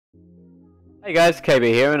Hey guys, KB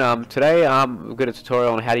here, and today we've got a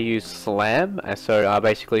tutorial on how to use Slam.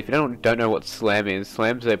 Basically, if you don't know what Slam is,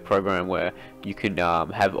 Slam's a program where you can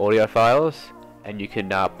have audio files and you can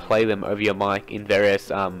play them over your mic in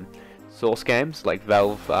various source games like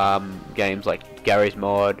Valve games like Garry's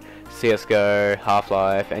Mod, CSGO,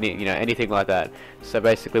 Half-Life, anything like that. So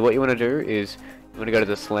basically, what you want to do is you want to go to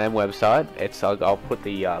the Slam website. I'll put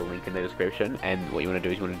the link in the description, and what you want to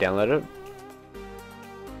do is you want to download it.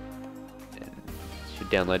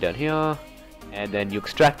 Download down here, and then you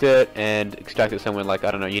extract it somewhere like,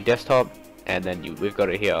 I don't know, your desktop, and then we've got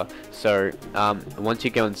it here. So once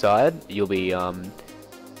you go inside, you'll be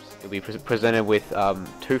presented with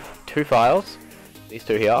two files, these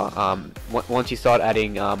two here. Once you start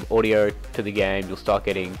adding audio to the game, you'll start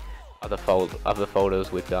getting other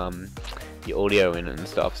folders with your audio in it and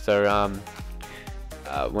stuff. So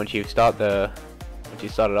once you start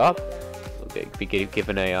it up, be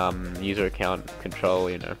given a user account control,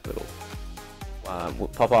 little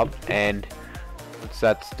pop up, and once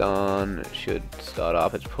that's done, it should start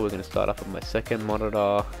up. It's probably going to start up on my second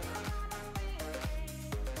monitor.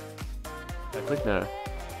 Did I click no?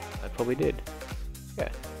 I probably did.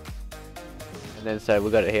 Okay. And then so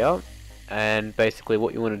we got it here, and basically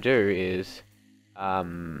what you want to do is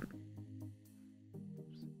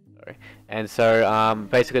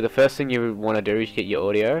basically the first thing you want to do is get your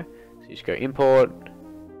audio. You just go import,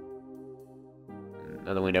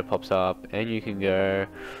 another window pops up, and you can go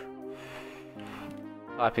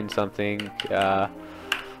type in something.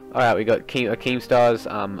 Alright, we got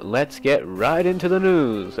Keemstars. Let's get right into the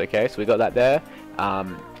news. Okay, so we got that there.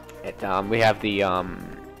 We have the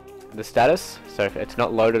status, so if it's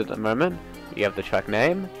not loaded at the moment, we have the track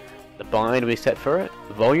name, the bind we set for it,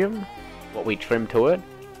 the volume, what we trim to it,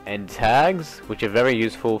 and tags, which are very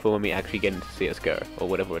useful for when we actually get into CSGO or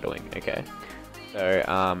whatever we're doing. Okay,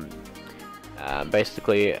 so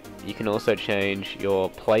basically you can also change your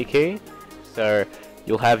play key. So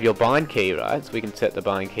you'll have your bind key, right? So we can set the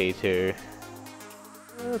bind key to,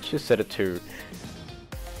 let's just set it to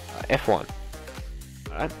F1.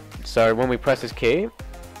 Alright, so when we press this key,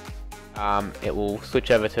 it will switch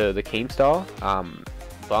over to the Keemstar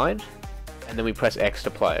bind, and then we press X to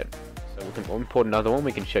play it. So we can import another one.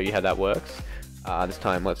 We can show you how that works. This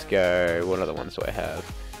time, let's go. What other ones do I have?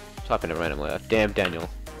 Type in a random letter. Damn Daniel.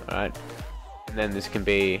 Alright. And then this can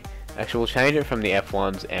be. Actually, we'll change it from the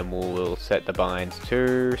F1s, and we'll set the binds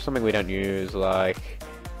to something we don't use, like.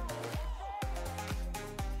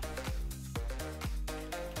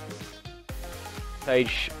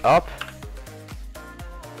 Page up.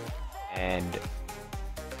 And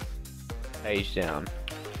page down.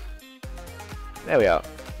 There we are.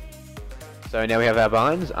 So now we have our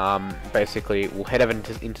binds. Basically, we'll head over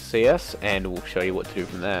into CS, and we'll show you what to do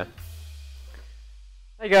from there.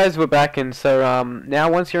 Hey guys, we're back, and so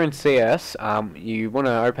now once you're in CS, you want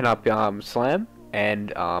to open up Slam,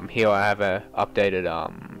 and here I have a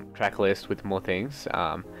updated track list with more things.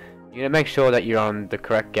 You're gonna make sure that you're on the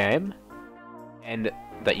correct game, and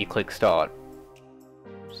that you click start.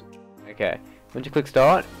 Okay, once you click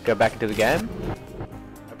start, go back into the game,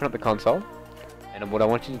 open up the console. And what I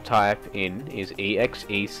want you to type in is exec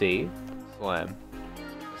Slam.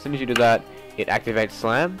 As soon as you do that, it activates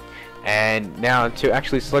Slam. And now to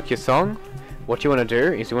actually select your song, what you want to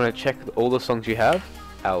do is you want to check all the songs you have,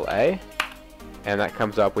 LA, and that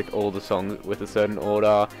comes up with all the songs with a certain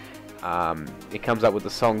order. It comes up with the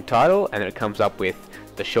song title, and it comes up with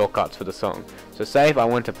the shortcuts for the song. So say if I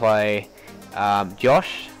want to play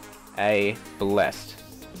Josh A Blessed.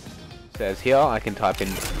 It says here I can type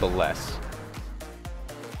in Blessed.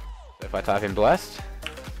 If I type in Blessed,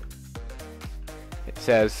 it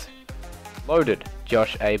says loaded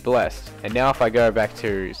Josh A Blessed. And now if I go back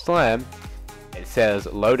to Slam, it says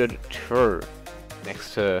loaded true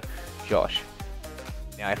next to Josh.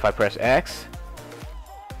 Now if I press X,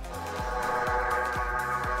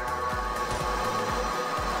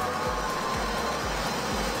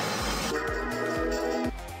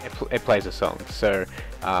 it plays a song. So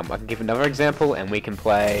I can give another example, and we can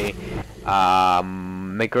play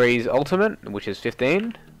McGree's Ultimate, which is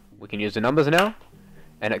 15. We can use the numbers now,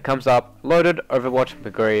 and it comes up loaded Overwatch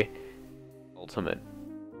McGree Ultimate.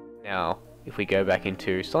 Now if we go back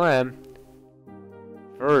into Slam,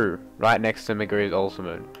 through right next to McGree's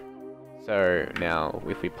Ultimate. So now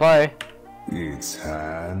if we play, it's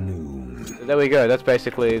high noon. So there we go. That's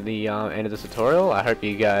basically the end of this tutorial. I hope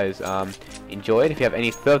you guys enjoyed. If you have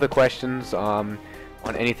any further questions on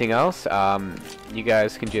anything else, you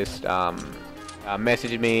guys can just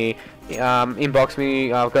message me, inbox me,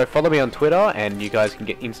 go follow me on Twitter, and you guys can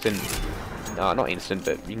get instant not instant,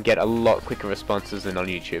 but you can get a lot quicker responses than on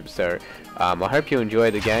YouTube. So I hope you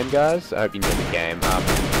enjoy the game, guys. I hope you enjoy the game.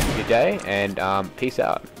 Good day, and peace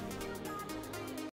out.